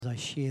As I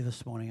share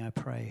this morning, I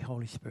pray,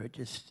 Holy Spirit,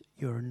 just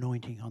your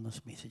anointing on this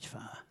message,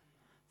 Father.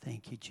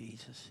 Thank you,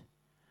 Jesus.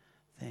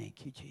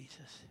 Thank you,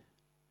 Jesus.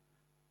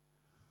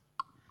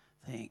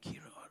 Thank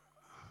you, Lord.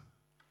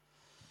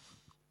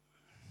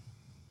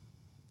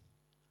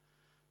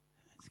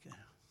 Let's go.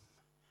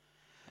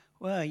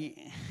 Well,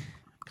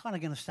 kind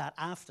of going to start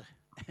after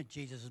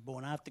Jesus was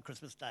born, after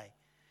Christmas Day.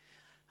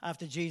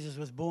 After Jesus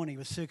was born, he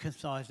was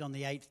circumcised on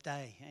the 8th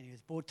day, and he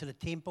was brought to the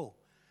temple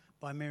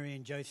by Mary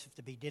and Joseph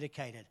to be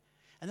dedicated.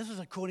 And this is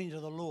according to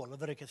the law.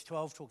 Leviticus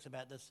 12 talks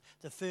about this,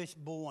 the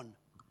firstborn,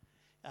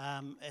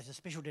 as a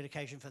special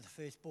dedication for the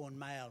firstborn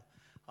male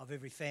of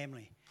every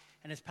family.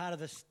 And as part of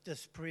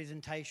this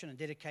presentation and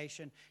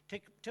dedication,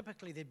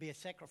 typically there'd be a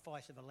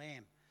sacrifice of a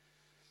lamb.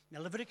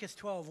 Now, Leviticus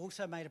 12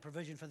 also made a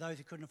provision for those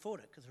who couldn't afford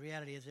it, because the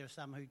reality is there are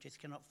some who just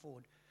cannot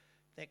afford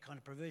that kind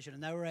of provision.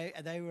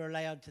 And they were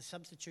allowed to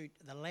substitute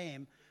the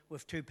lamb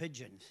with 2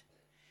 pigeons.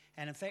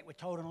 And in fact, we're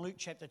told in Luke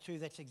chapter 2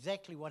 that's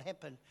exactly what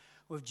happened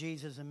with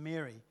Jesus and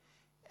Mary,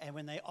 and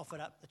when they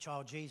offered up the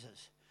child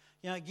Jesus.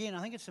 You know, again,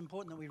 I think it's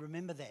important that we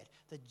remember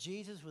that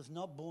Jesus was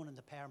not born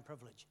into power and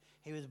privilege.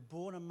 He was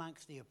born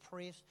amongst the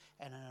oppressed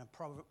and an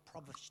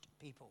impoverished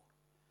people.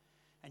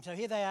 And so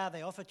here they are,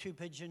 they offer 2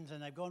 pigeons,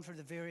 and they've gone through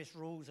the various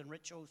rules and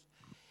rituals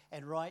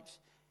and rites,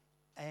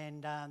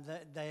 and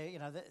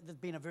there's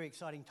been a very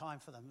exciting time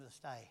for them this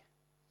day.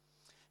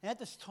 Now, at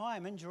this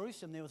time in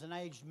Jerusalem, there was an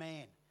aged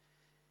man.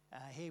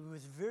 He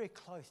was very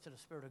close to the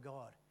Spirit of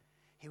God.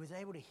 He was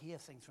able to hear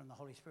things from the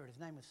Holy Spirit. His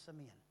name was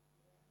Simeon.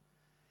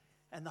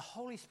 And the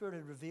Holy Spirit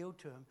had revealed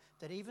to him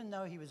that even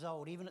though he was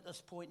old, even at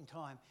this point in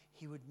time,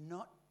 he would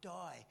not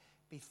die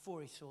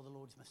before he saw the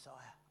Lord's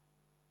Messiah.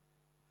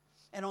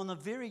 And on the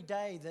very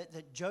day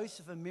that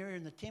Joseph and Mary are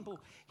in the temple,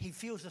 he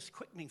feels this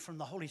quickening from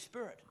the Holy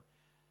Spirit.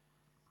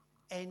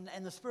 And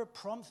the Spirit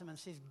prompts him and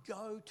says,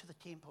 go to the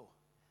temple.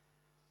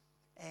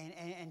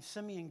 And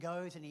Simeon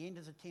goes and he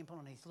enters the temple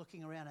and he's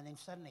looking around, and then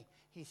suddenly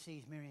he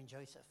sees Mary and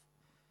Joseph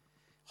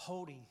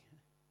holding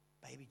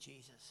baby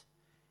Jesus.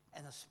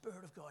 And the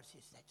Spirit of God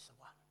says, that's the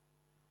one.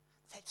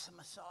 That's the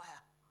Messiah.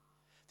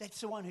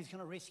 That's the one who's going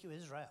to rescue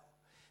Israel,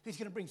 who's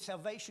going to bring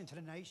salvation to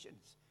the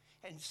nations.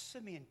 And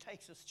Simeon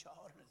takes this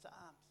child in his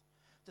arms,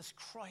 this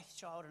Christ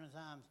child in his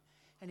arms,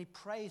 and he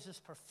prays this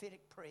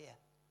prophetic prayer.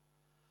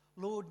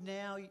 Lord,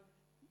 now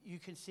you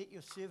can set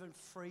your servant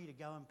free to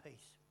go in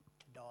peace,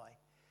 to die.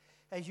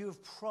 As you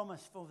have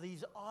promised, for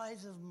these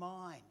eyes of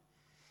mine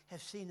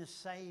have seen a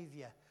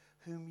Saviour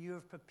whom you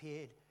have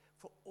prepared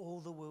for all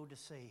the world to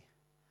see,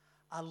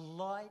 a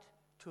light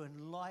to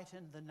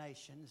enlighten the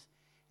nations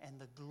and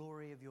the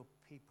glory of your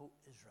people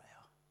Israel.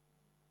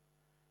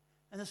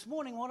 And this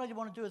morning, what I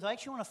want to do is I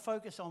actually want to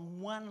focus on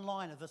one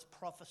line of this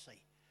prophecy,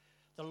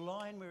 the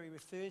line where he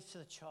refers to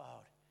the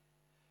child,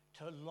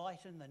 to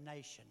enlighten the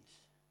nations.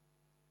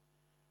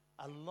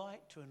 A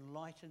light to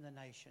enlighten the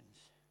nations.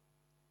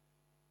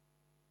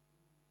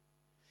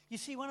 You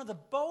see, one of the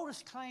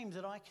boldest claims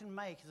that I can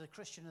make as a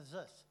Christian is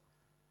this,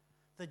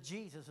 that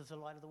Jesus is the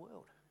light of the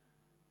world.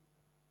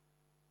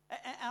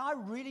 And I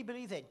really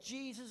believe that.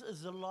 Jesus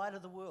is the light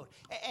of the world.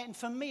 And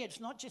for me, it's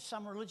not just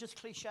some religious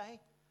cliche.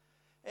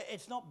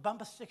 It's not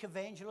bumper stick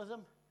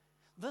evangelism.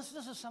 This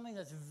is something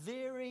that's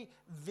very,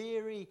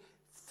 very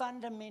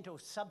fundamental,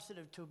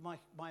 substantive to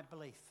my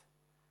belief.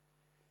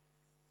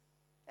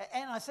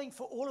 And I think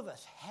for all of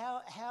us,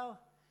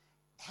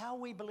 how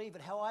we believe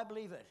it, how I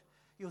believe it,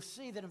 you'll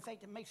see that, in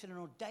fact, it makes it an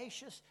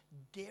audacious,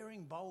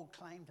 daring, bold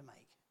claim to make.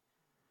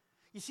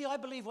 You see, I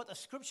believe what the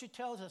Scripture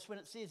tells us when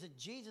it says that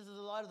Jesus is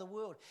the light of the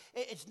world.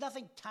 It's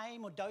nothing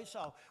tame or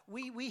docile.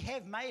 We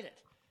have made it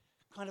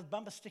kind of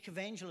bumper stick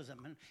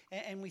evangelism,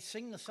 and we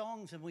sing the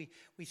songs and we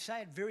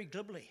say it very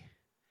glibly.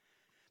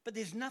 But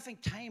there's nothing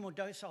tame or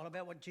docile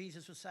about what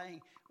Jesus was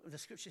saying, the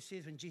Scripture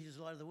says, when Jesus is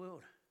the light of the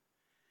world.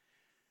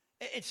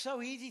 It's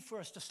so easy for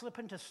us to slip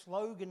into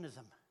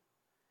sloganism.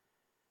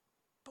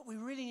 But we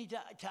really need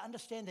to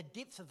understand the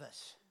depth of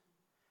this.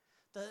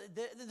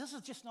 This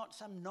is just not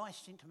some nice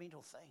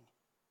sentimental thing.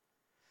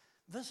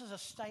 This is a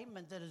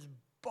statement that is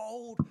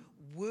bold,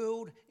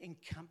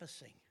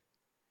 world-encompassing.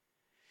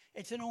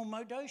 It's an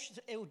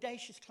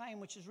audacious claim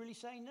which is really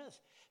saying this,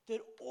 that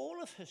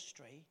all of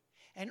history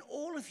and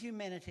all of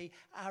humanity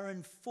are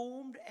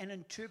informed and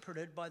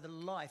interpreted by the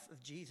life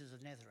of Jesus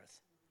of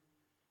Nazareth.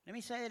 Let me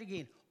say that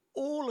again.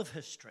 All of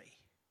history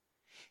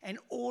and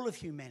all of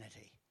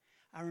humanity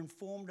are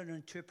informed and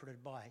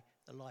interpreted by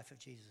the life of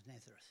Jesus of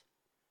Nazareth.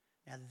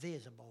 Now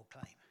there's a bold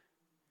claim.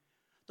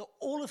 The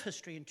all of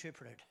history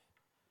interpreted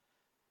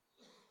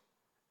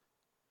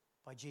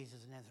by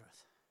Jesus of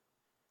Nazareth.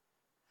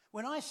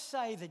 When I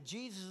say that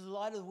Jesus is the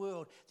light of the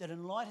world, that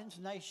enlightens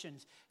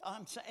nations,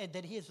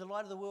 that he is the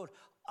light of the world,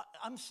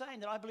 I'm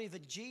saying that I believe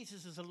that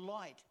Jesus is the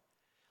light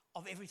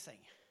of everything.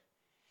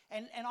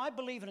 And I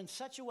believe it in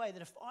such a way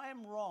that if I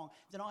am wrong,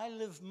 then I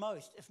live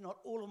most, if not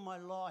all of my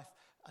life,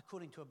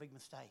 according to a big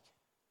mistake.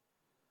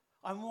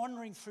 I'm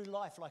wandering through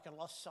life like a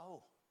lost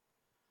soul.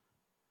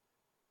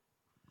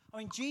 I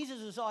mean,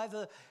 Jesus is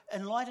either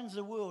enlightens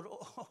the world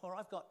or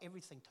I've got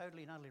everything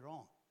totally and utterly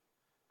wrong.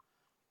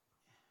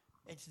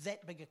 It's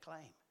that big a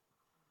claim.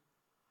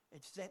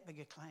 It's that big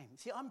a claim.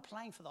 See, I'm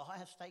playing for the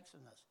higher stakes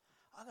in this.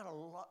 I've got a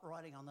lot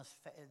riding on this,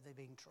 they're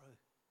being true.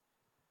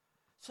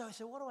 So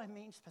what do I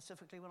mean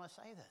specifically when I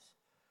say this?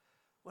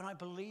 When I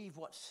believe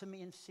what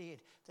Simeon said,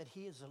 that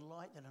he is the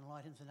light that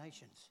enlightens the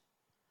nations.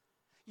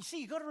 You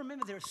see, you've got to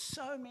remember there are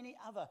so many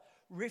other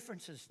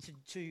references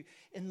to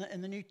in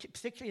the New,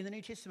 particularly in the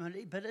New Testament,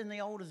 but in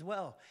the Old as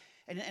well,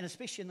 and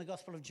especially in the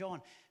Gospel of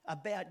John,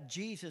 about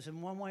Jesus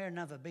in one way or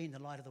another being the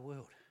light of the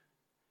world.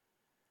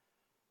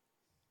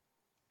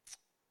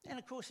 And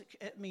of course,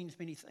 it means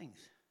many things.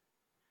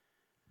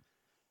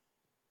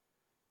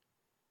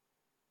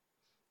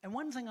 And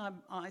one thing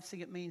I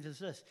think it means is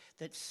this,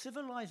 that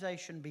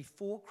civilization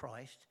before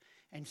Christ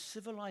and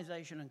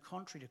civilization in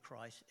contrary to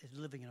Christ is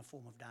living in a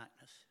form of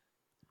darkness.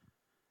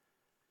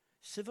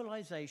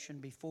 Civilization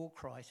before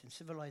Christ and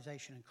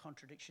civilization in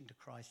contradiction to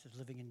Christ is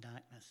living in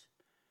darkness.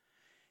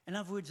 In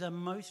other words, they're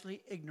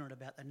mostly ignorant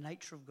about the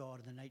nature of God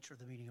and the nature of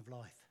the meaning of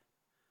life.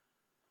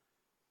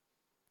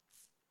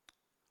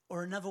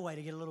 Or another way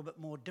to get a little bit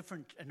more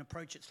different and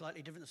approach it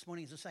slightly different this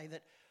morning is to say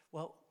that,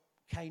 well,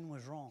 Cain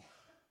was wrong.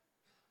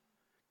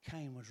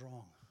 Cain was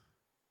wrong.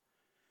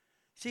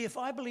 See, if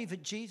I believe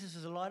that Jesus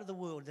is the light of the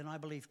world, then I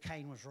believe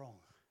Cain was wrong.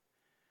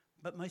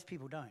 But most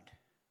people don't.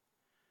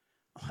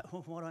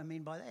 What do I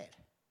mean by that?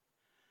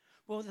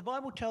 Well, the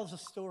Bible tells a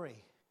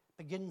story.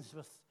 Begins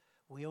with,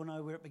 we all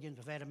know where it begins,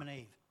 with Adam and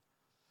Eve.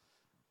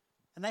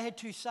 And they had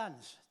two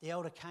sons, the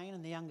elder Cain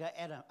and the younger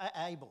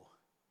Abel.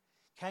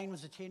 Cain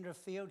was a tender of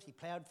fields, he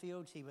ploughed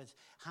fields, he was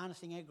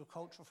harnessing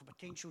agriculture for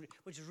potential,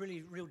 which is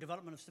really real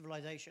development of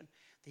civilization.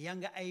 The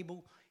younger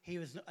Abel, he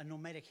was a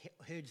nomadic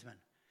herdsman.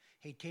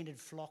 He tended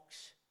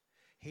flocks,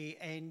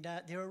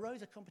 there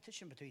arose a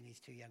competition between these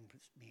two young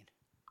men.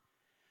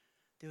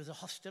 There was a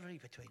hostility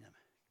between them.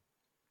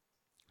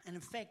 And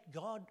in fact,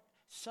 God,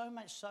 so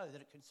much so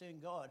that it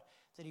concerned God,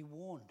 that he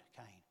warned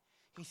Cain.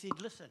 He said,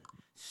 listen,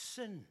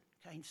 sin,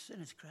 Cain, sin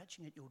is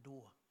crouching at your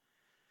door.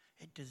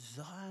 It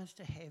desires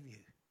to have you.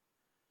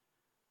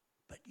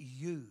 But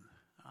you,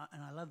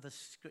 and I love this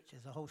scripture,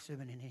 there's a whole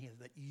sermon in here,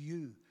 but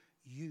you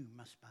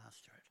must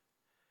master it.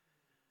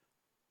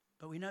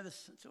 But we know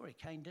this story.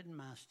 Cain didn't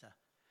master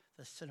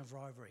the sin of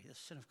rivalry, the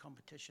sin of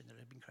competition that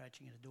had been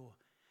crouching at the door.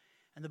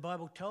 And the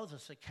Bible tells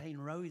us that Cain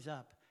rose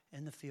up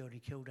in the field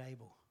and killed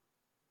Abel.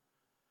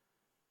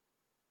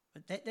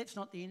 But that's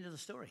not the end of the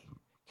story.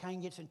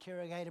 Cain gets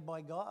interrogated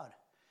by God.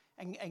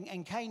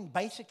 And Cain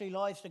basically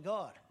lies to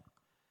God.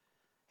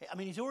 I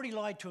mean, he's already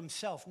lied to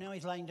himself. Now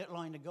he's lying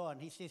to God.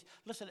 And he says,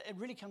 listen, it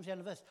really comes down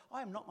to this.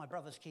 I am not my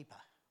brother's keeper.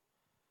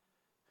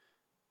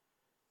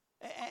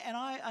 And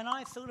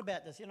I thought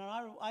about this.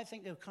 I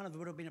think there kind of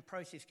would have been a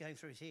process going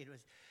through his head. It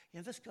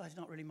was, this guy's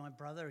not really my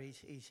brother.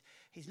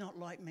 He's not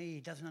like me.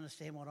 He doesn't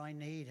understand what I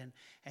need.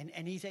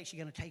 And he's actually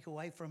going to take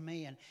away from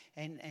me.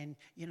 And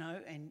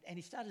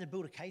he started to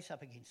build a case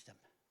up against him.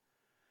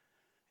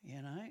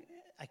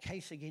 A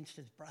case against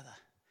his brother.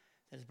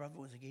 That his brother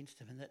was against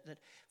him, and that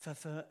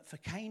for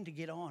Cain to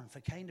get on, for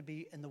Cain to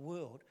be in the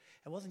world,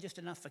 it wasn't just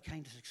enough for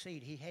Cain to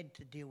succeed. He had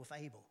to deal with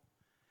Abel.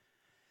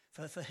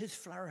 For his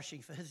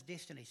flourishing, for his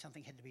destiny,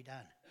 something had to be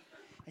done.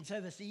 And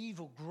so this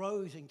evil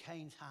grows in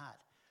Cain's heart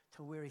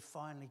to where he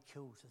finally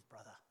kills his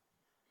brother.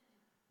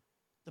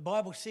 The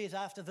Bible says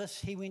after this,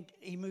 he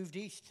moved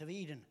east to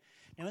Eden.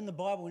 Now in the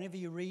Bible, whenever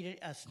you read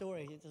a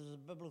story, there's a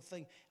biblical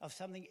thing of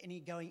something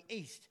going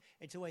east,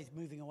 it's always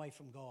moving away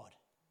from God.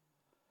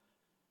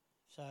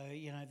 So,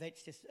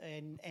 that's just,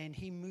 and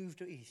he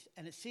moved east.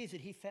 And it says that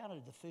he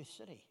founded the first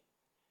city.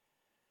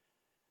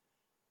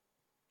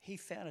 He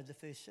founded the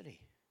first city.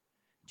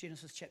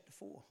 Genesis chapter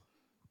 4.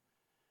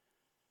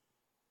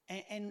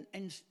 And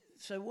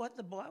so what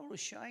the Bible is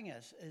showing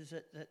us is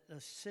that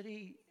the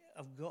city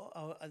of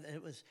God,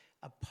 that was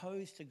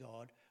opposed to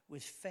God,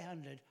 was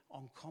founded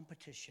on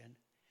competition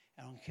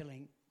and on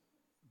killing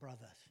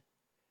brothers.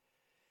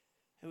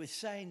 It was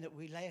saying that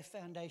we lay a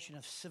foundation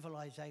of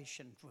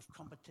civilization with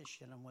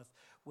competition and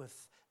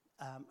with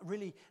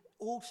really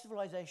all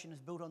civilization is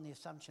built on the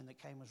assumption that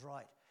Cain was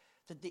right.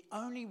 That the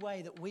only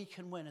way that we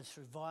can win is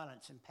through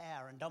violence and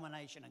power and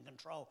domination and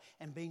control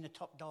and being the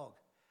top dog.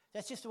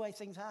 That's just the way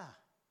things are.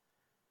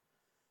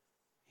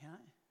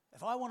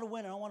 If I want to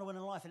win and I want to win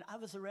in life, and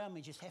others around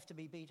me just have to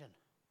be beaten.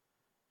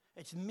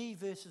 It's me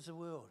versus the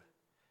world.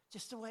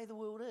 Just the way the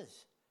world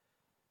is.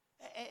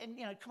 And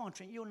come on,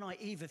 Trent, you're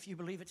naive if you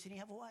believe it's any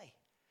other way.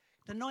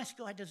 The nice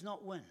guy does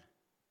not win.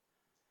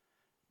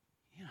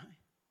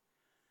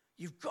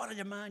 You've got to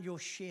demand your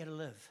share to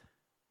live.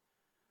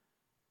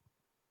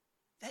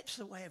 That's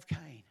the way of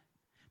Cain.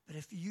 But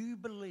if you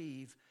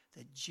believe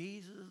that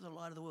Jesus is the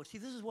light of the world, see,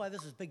 this is why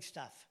this is big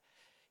stuff.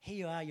 Here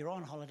you are, you're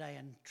on holiday,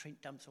 and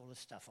Trent dumps all this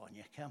stuff on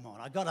you. Come on,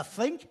 I got to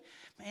think.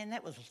 Man,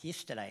 that was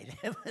yesterday.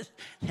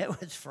 That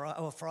was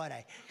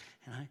Friday.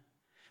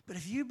 But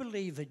if you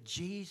believe that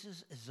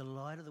Jesus is the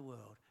light of the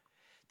world,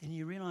 then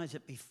you realize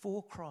that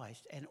before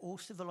Christ and all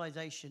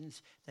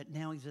civilizations that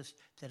now exist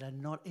that are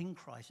not in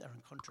Christ, are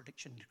in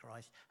contradiction to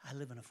Christ, I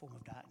live in a form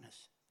of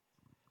darkness.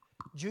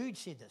 Jude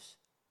said this.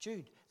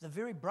 Jude, the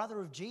very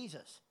brother of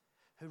Jesus,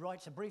 who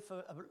writes a brief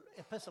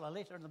epistle, a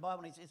letter in the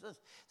Bible, and he says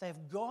this: they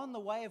have gone the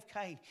way of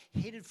Cain,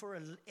 headed for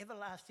an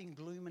everlasting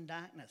gloom and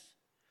darkness.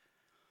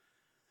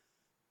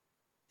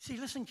 See,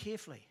 listen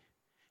carefully.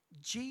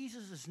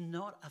 Jesus is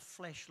not a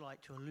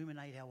flashlight to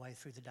illuminate our way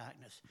through the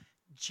darkness.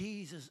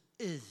 Jesus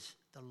is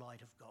the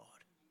light of God.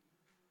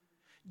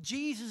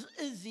 Jesus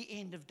is the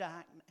end of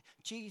darkness.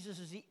 Jesus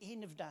is the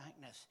end of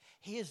darkness.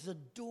 He is the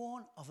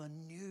dawn of a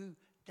new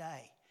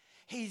day.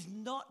 He's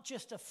not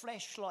just a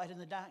flashlight in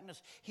the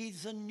darkness.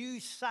 He's the new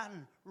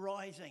sun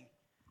rising.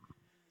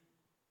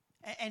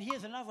 And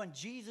here's another one.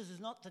 Jesus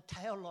is not the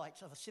tail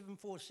lights of a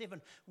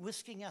 747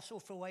 whisking us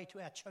off away to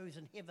our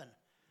chosen heaven.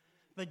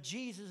 But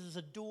Jesus is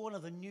the dawn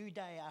of a new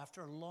day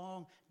after a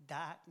long,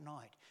 dark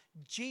night.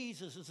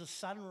 Jesus is the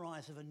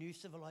sunrise of a new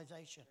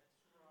civilization,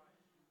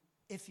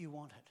 if you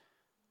want it.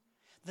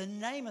 The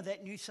name of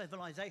that new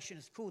civilization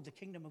is called the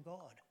Kingdom of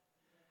God.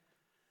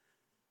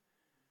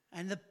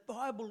 And the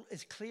Bible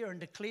is clear and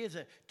declares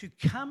it. To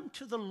come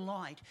to the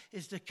light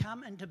is to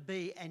come and to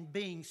be and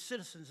being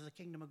citizens of the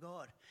kingdom of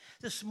God.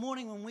 This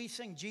morning when we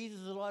sing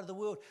Jesus is the light of the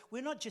world,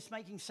 we're not just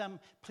making some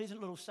pleasant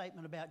little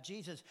statement about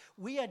Jesus.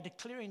 We are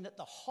declaring that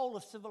the whole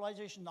of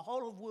civilization, the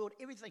whole of the world,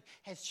 everything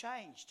has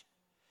changed.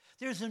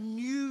 There is a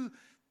new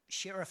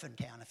sheriff in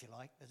town, if you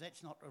like, because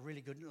that's not a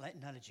really good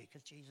analogy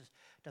because Jesus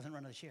doesn't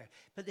run as a sheriff.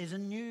 But there's a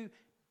new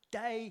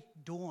day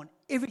dawn.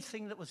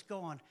 Everything that was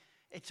gone,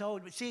 it's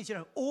old. It says,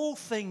 all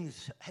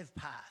things have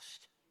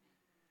passed.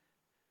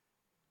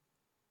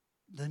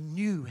 The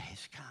new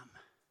has come.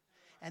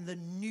 And the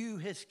new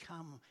has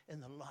come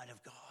in the light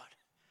of God.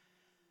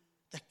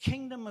 The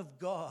kingdom of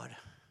God.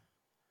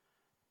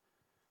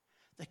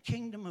 The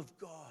kingdom of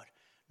God.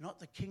 Not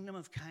the kingdom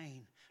of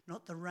Cain.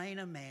 Not the reign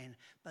of man.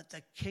 But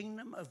the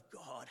kingdom of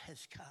God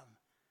has come.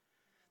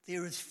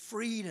 There is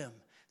freedom.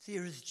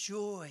 There is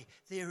joy.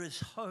 There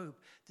is hope.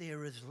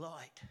 There is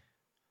light.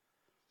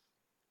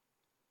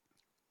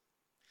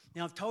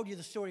 Now, I've told you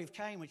the story of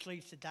Cain, which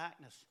leads to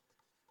darkness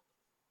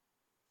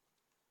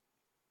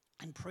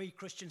and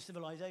pre-Christian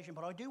civilization,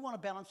 but I do want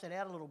to balance that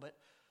out a little bit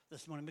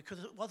this morning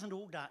because it wasn't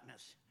all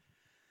darkness.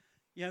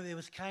 There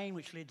was Cain,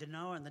 which led to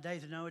Noah, and the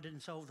days of Noah didn't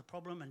solve the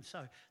problem, and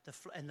so the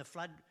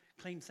flood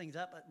cleaned things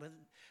up. It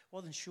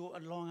wasn't short,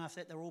 and long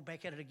after that, they were all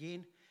back at it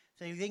again.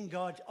 So then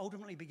God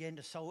ultimately began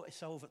to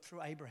solve it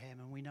through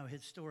Abraham, and we know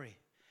his story.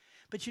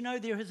 But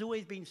there has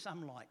always been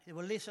some light. There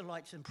were lesser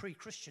lights in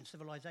pre-Christian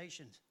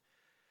civilizations.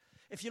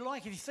 If you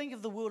think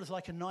of the world as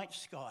like a night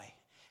sky,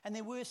 and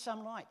there were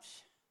some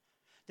lights.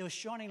 There were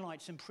shining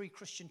lights in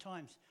pre-Christian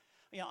times.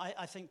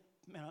 I think,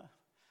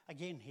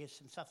 again, here's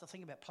some stuff to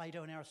think about.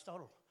 Plato and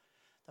Aristotle.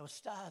 They were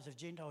stars of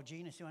Gentile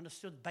genius who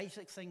understood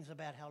basic things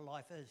about how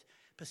life is.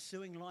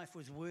 Pursuing life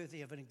was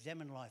worthy of an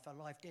examined life, a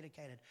life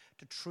dedicated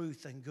to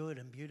truth and good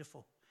and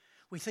beautiful.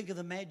 We think of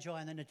the Magi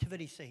and the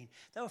nativity scene.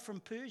 They were from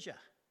Persia,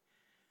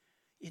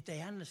 yet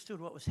they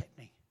understood what was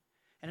happening.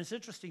 And it's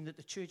interesting that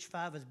the church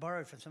fathers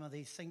borrowed from some of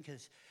these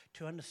thinkers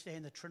to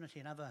understand the Trinity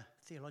and other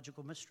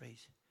theological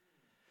mysteries.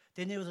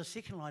 Then there was a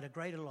second light, a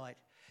greater light.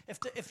 If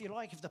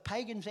the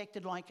pagans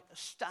acted like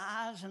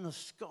stars in the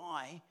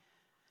sky,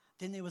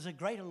 then there was a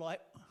greater light,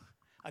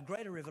 a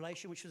greater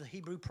revelation, which was the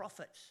Hebrew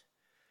prophets.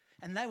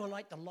 And they were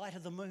like the light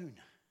of the moon.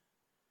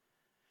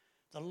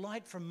 The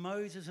light from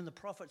Moses and the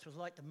prophets was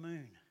like the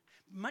moon.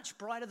 Much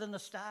brighter than the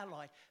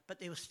starlight, but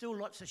there were still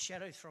lots of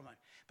shadows from it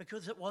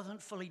because it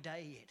wasn't fully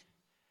day yet.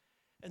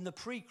 In the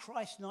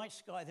pre-Christ night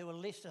sky, there were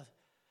lesser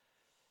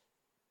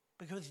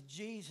because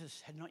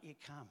Jesus had not yet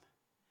come.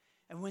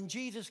 And when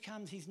Jesus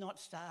comes, he's not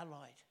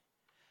starlight.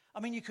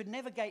 You could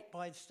navigate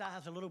by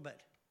stars a little bit.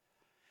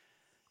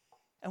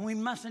 And we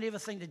mustn't ever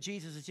think that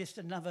Jesus is just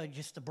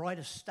the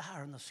brightest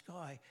star in the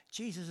sky.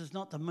 Jesus is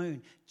not the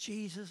moon.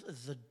 Jesus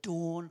is the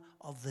dawn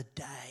of the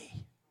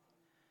day.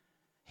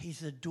 He's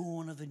the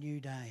dawn of the new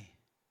day.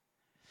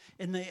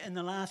 In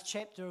the last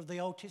chapter of the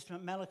Old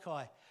Testament,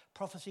 Malachi,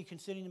 prophecy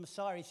concerning the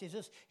Messiah, he says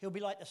this: he'll be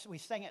like this. We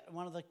sang it in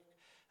one of the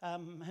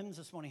hymns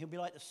this morning. He'll be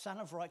like the Son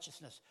of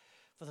Righteousness,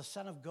 for the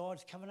Son of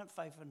God's covenant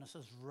faithfulness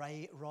is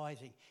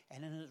rising,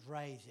 and in its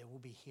rays there will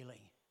be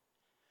healing.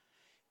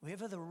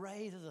 Wherever the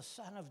rays of the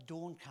Son of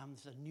Dawn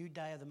comes, the new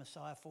day of the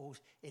Messiah falls,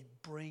 it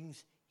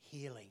brings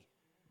healing.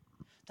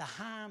 The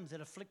harms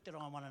that afflicted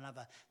on one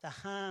another, the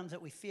harms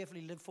that we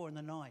fearfully live for in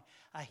the night,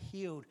 are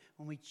healed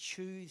when we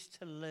choose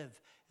to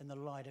live in the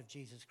light of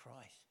Jesus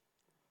Christ.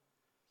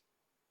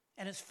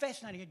 And it's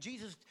fascinating.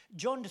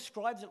 John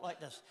describes it like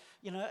this.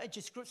 It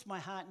just grips my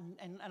heart.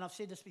 And I've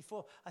said this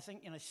before. I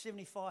think,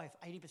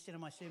 80% of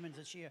my sermons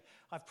this year,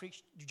 I've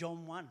preached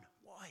John 1.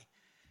 Why?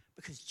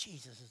 Because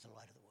Jesus is the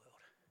light of the world.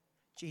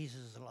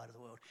 Jesus is the light of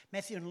the world.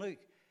 Matthew and Luke,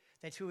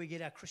 that's where we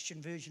get our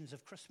Christian versions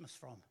of Christmas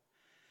from.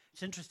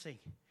 It's interesting.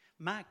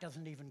 Mark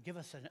doesn't even give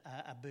us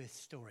a birth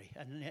story,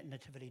 a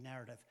nativity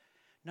narrative.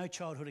 No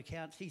childhood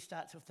accounts. He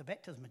starts with the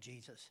baptism of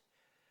Jesus.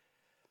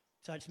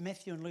 So it's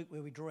Matthew and Luke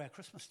where we draw our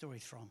Christmas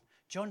stories from.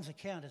 John's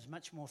account is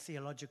much more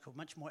theological,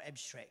 much more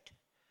abstract.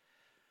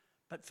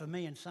 But for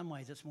me, in some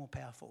ways, it's more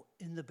powerful.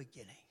 In the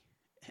beginning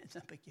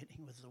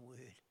was the Word.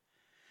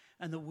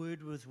 And the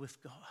Word was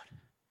with God.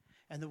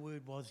 And the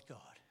Word was God.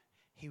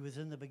 He was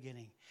in the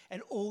beginning.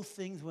 And all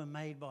things were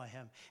made by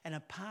him. And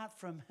apart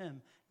from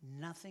him,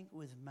 nothing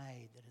was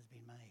made that has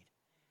been made.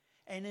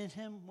 And in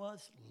him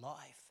was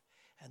life.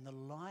 And the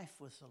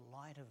life was the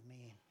light of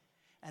men.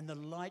 And the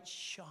light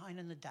shine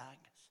in the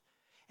darkness.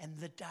 And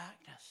the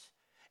darkness,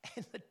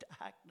 and the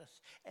darkness,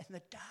 and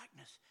the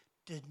darkness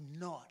did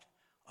not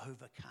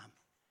overcome.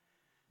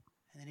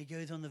 And then he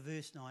goes on to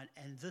verse 9.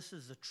 And this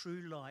is the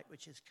true light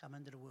which has come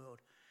into the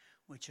world,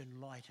 which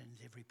enlightens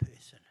every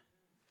person.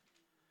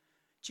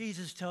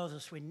 Jesus tells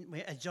us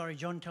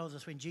John tells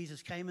us when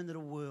Jesus came into the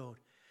world,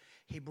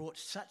 he brought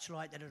such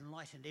light that it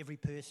enlightened every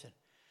person.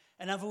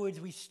 In other words,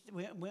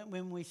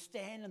 when we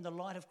stand in the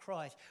light of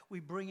Christ, we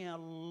bring our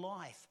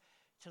life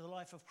to the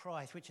life of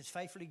Christ, which is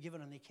faithfully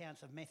given in the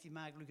accounts of Matthew,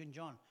 Mark, Luke, and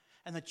John.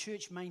 And the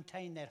church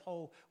maintained that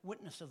whole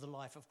witness of the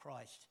life of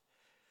Christ.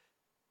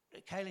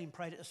 Kayleen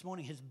prayed it this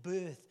morning, his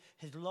birth,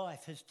 his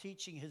life, his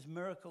teaching, his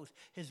miracles,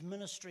 his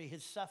ministry,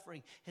 his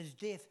suffering, his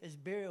death, his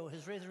burial,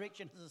 his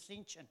resurrection, his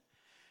ascension.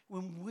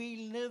 When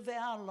we live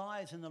our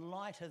lives in the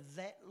light of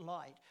that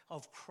light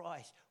of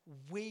Christ,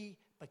 we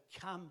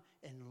become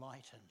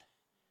enlightened.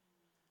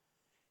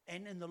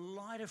 And in the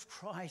light of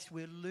Christ,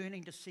 we're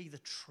learning to see the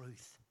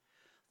truth,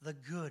 the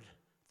good,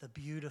 the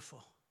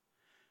beautiful.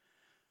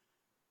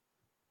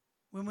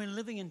 When we're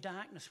living in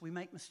darkness, we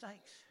make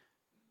mistakes.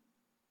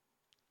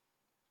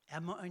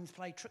 Our minds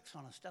play tricks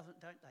on us, don't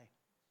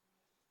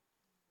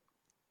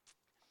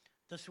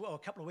they? A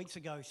couple of weeks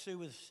ago, Sue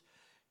was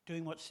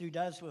doing what Sue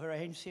does with her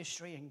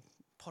ancestry and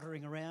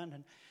pottering around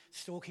and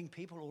stalking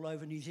people all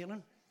over New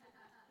Zealand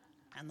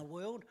and the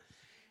world.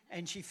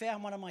 And she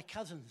found one of my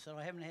cousins that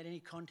I haven't had any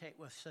contact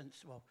with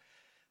since,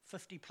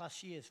 50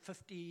 plus years.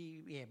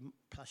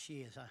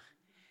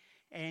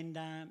 And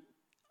it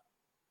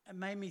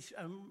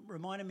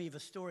reminded me of a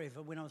story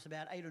of when I was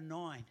about 8 or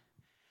 9.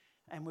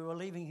 And we were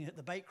leaving at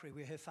the bakery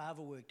where her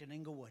father worked in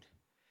Inglewood.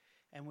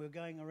 And we were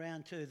going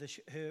around to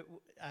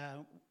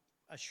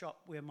a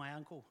shop where my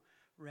uncle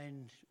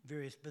ran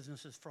various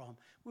businesses from.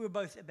 We were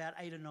both about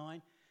 8 or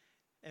 9.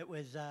 It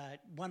was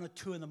 1 or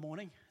 2 in the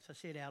morning. As I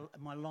said,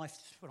 my life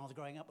when I was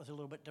growing up was a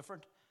little bit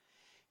different.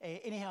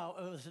 Anyhow,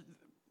 it was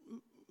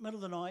middle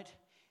of the night.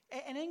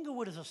 And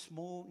Inglewood is a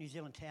small New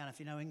Zealand town, if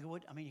you know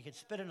Inglewood. I mean, you could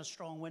spit in a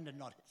strong wind and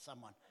not hit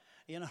someone.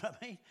 You know what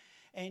I mean?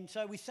 And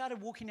so we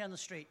started walking down the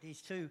street,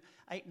 these 2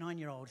 8,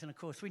 9-year-olds. And, of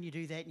course, when you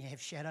do that and you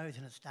have shadows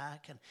and it's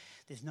dark and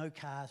there's no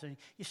cars, and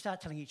you start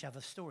telling each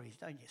other stories,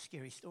 don't you?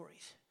 Scary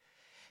stories.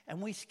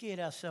 And we scared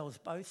ourselves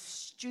both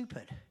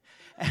stupid.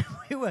 And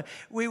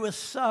we were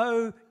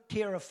so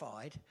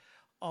terrified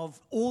of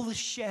all the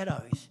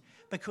shadows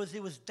because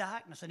there was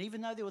darkness. And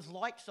even though there was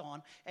lights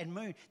on and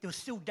moon, there was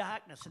still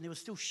darkness and there was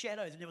still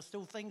shadows and there were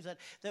still things that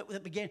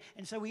began.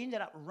 And so we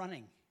ended up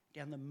running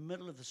down the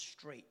middle of the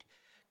street,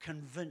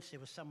 convinced there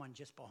was someone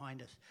just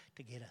behind us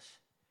to get us.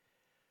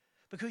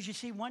 Because you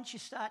see, once you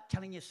start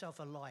telling yourself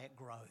a lie, it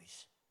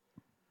grows.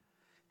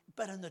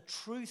 But in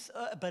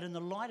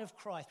the light of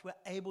Christ, we're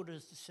able to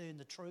discern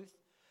the truth,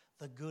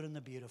 the good and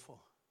the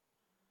beautiful.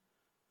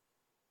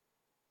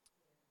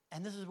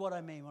 And this is what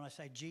I mean when I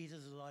say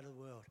Jesus is the light of the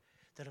world,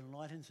 that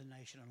enlightens the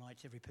nation and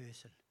lights every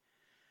person.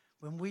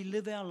 When we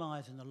live our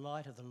lives in the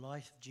light of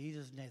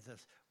Jesus of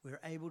Nazareth, we're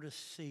able to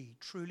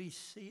truly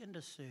see and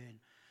discern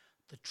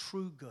the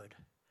true good,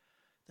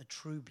 the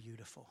true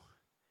beautiful.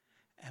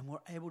 And we're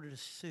able to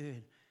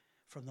discern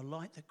from the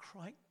light that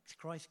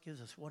Christ gives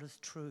us what is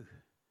true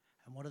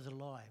and what is a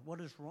lie, what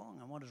is wrong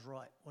and what is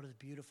right, what is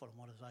beautiful and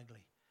what is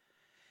ugly.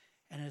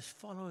 And as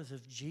followers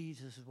of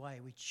Jesus' way,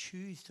 we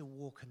choose to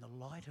walk in the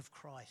light of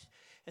Christ,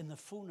 in the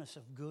fullness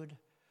of good,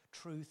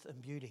 truth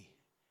and beauty.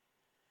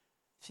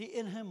 See,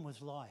 in him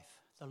was life.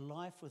 The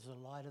life was the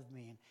light of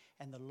men,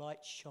 and the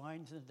light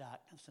shines in the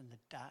darkness, and the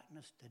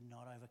darkness did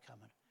not overcome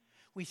it.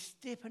 We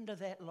step into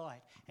that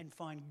light and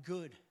find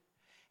good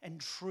and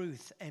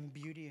truth and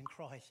beauty in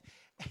Christ,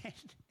 and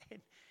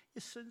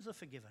your sins are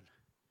forgiven.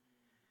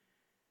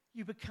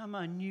 You become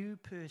a new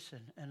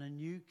person in a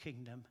new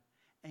kingdom,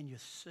 and your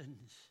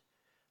sins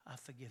are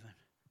forgiven.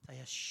 They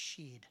are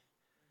shed.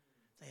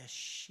 They are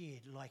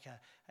shed like an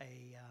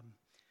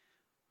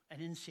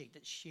insect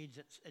that sheds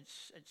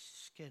its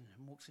skin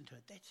and walks into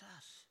it. That's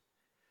us.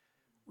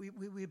 We're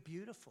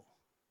beautiful.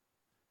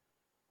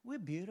 We're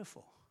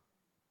beautiful.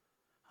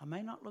 I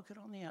may not look it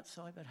on the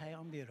outside, but hey,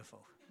 I'm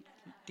beautiful.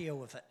 Deal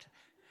with it.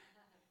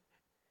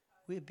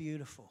 We're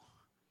beautiful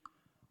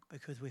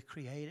because we're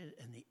created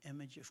in the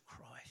image of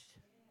Christ.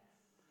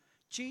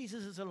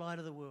 Jesus is the light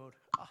of the world.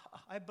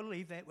 I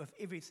believe that with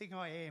everything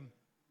I am.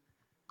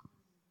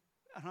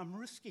 And I'm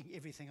risking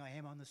everything I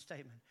am on this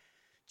statement.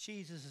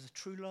 Jesus is the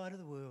true light of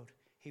the world.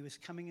 He was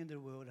coming into the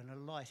world and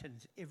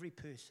enlightens every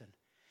person.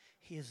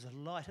 He is the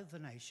light of the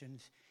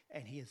nations,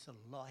 and he is the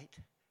light.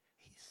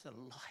 He's the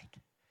light.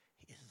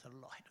 He is the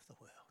light of the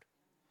world.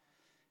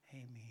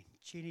 Amen.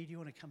 Jenny, do you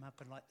want to come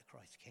up and light the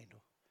Christ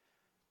candle?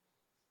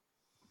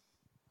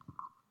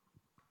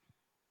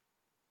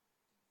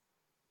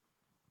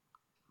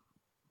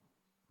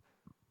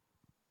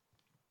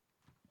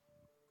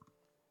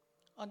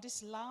 On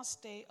this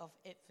last day of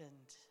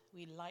Advent,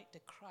 we light the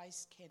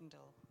Christ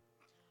candle.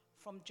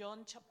 From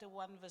John chapter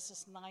 1,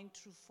 verses 9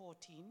 through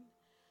 14,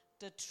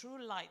 the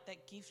true light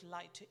that gives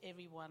light to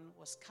everyone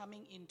was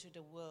coming into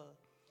the world.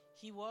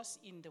 He was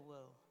in the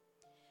world.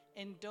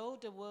 And though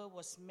the world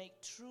was made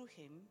through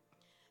him,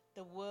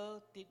 the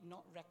world did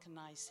not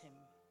recognize him.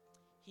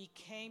 He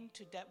came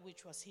to that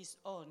which was his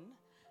own,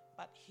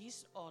 but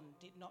his own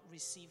did not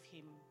receive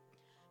him.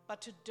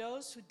 But to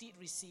those who did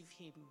receive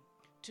him,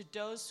 to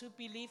those who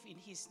believe in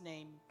his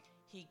name,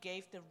 he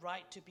gave the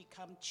right to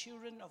become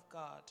children of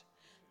God,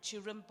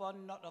 children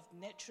born not of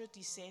natural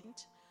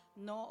descent,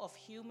 nor of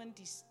human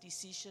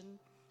decision,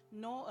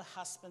 nor a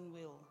husband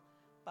will,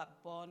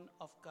 but born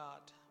of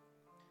God.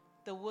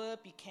 The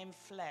Word became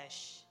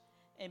flesh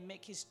and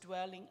made his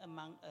dwelling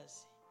among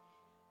us.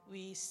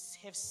 We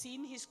have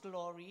seen his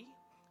glory,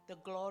 the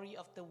glory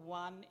of the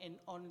one and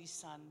only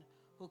Son,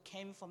 who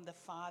came from the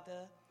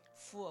Father,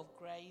 full of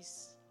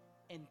grace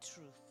and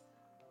truth.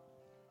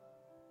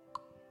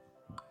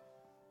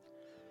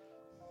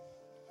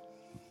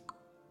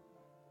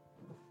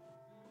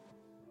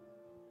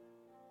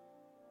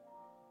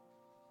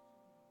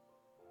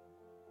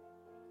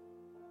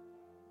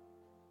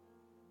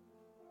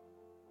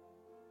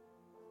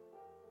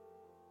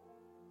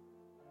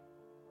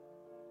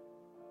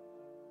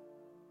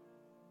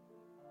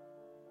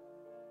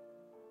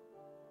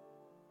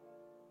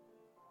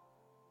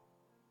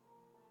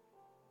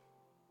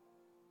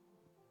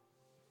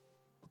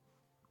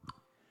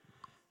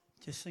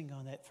 Just think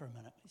on that for a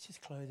minute. Let's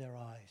just close our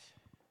eyes.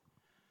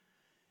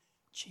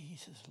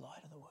 Jesus,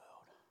 light of the world.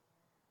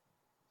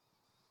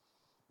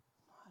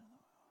 Light of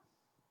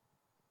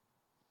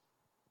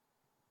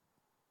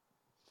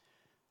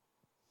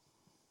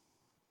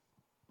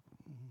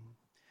the world.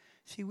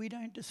 See, we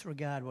don't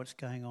disregard what's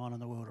going on in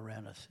the world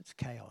around us. It's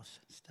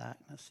chaos, it's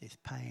darkness, there's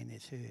pain,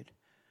 there's hurt.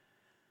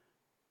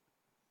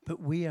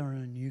 But we are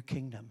in a new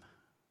kingdom.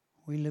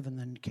 We live in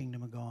the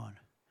kingdom of God.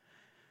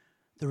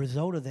 The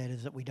result of that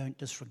is that we don't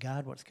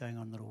disregard what's going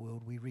on in the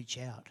world. We reach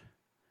out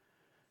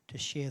to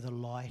share the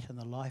light and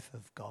the life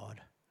of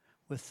God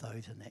with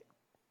those in that.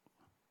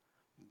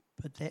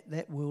 But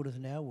that world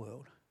isn't our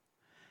world.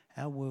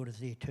 Our world is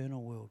the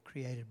eternal world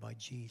created by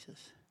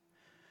Jesus,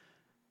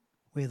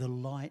 where the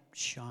light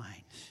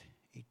shines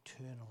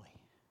eternally,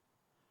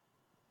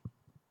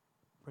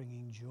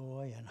 bringing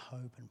joy and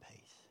hope and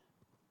peace.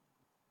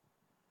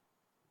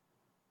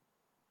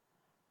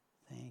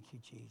 Thank you,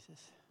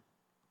 Jesus.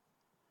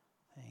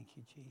 Thank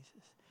you,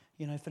 Jesus.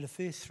 You know, for the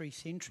first 3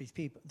 centuries,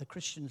 the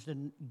Christians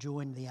didn't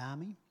join the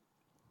army,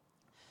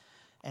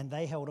 and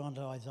they held on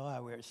to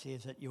Isaiah where it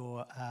says that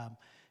your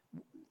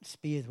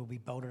spears will be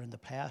bolted into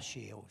plows.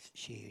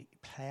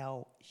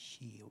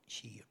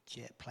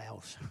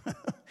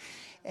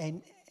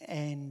 and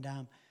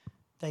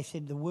they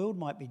said the world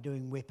might be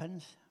doing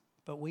weapons,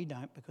 but we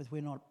don't, because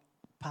we're not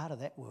part of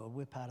that world.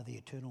 We're part of the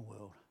eternal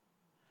world.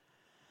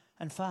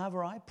 And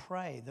Father, I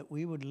pray that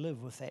we would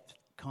live with that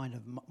kind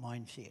of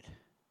mindset,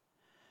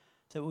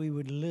 that we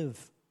would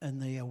live in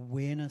the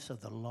awareness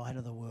of the light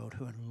of the world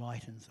who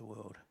enlightens the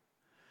world,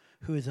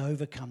 who has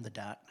overcome the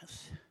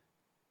darkness.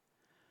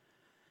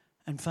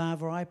 And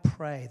Father, I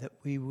pray that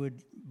we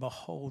would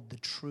behold the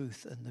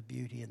truth and the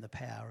beauty and the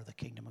power of the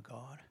kingdom of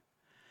God.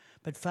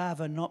 But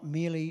Father, not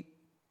merely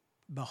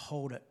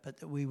behold it, but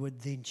that we would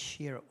then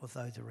share it with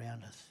those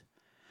around us,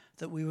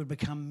 that we would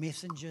become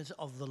messengers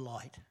of the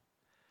light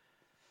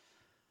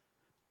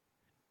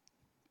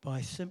by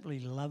simply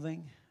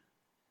loving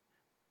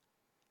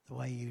the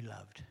way you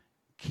loved,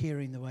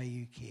 caring the way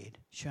you cared,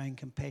 showing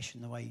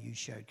compassion the way you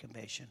showed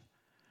compassion,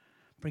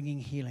 bringing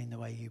healing the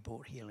way you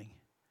brought healing.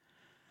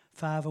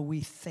 Father,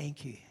 we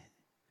thank you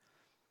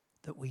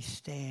that we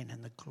stand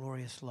in the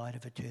glorious light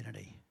of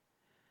eternity,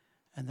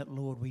 and that,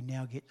 Lord, we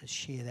now get to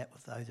share that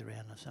with those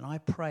around us. And I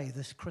pray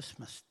this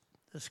Christmas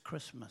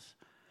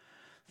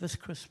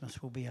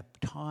will be a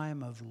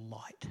time of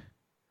light.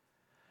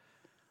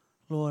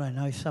 Lord, I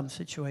know some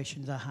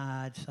situations are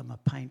hard, some are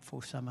painful,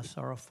 some are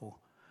sorrowful.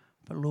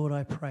 But Lord,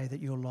 I pray that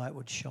your light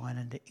would shine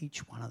into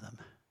each one of them,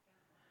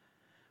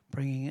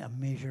 bringing a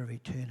measure of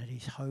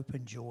eternity's hope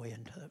and joy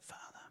into it,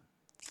 Father.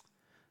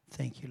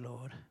 Thank you,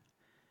 Lord.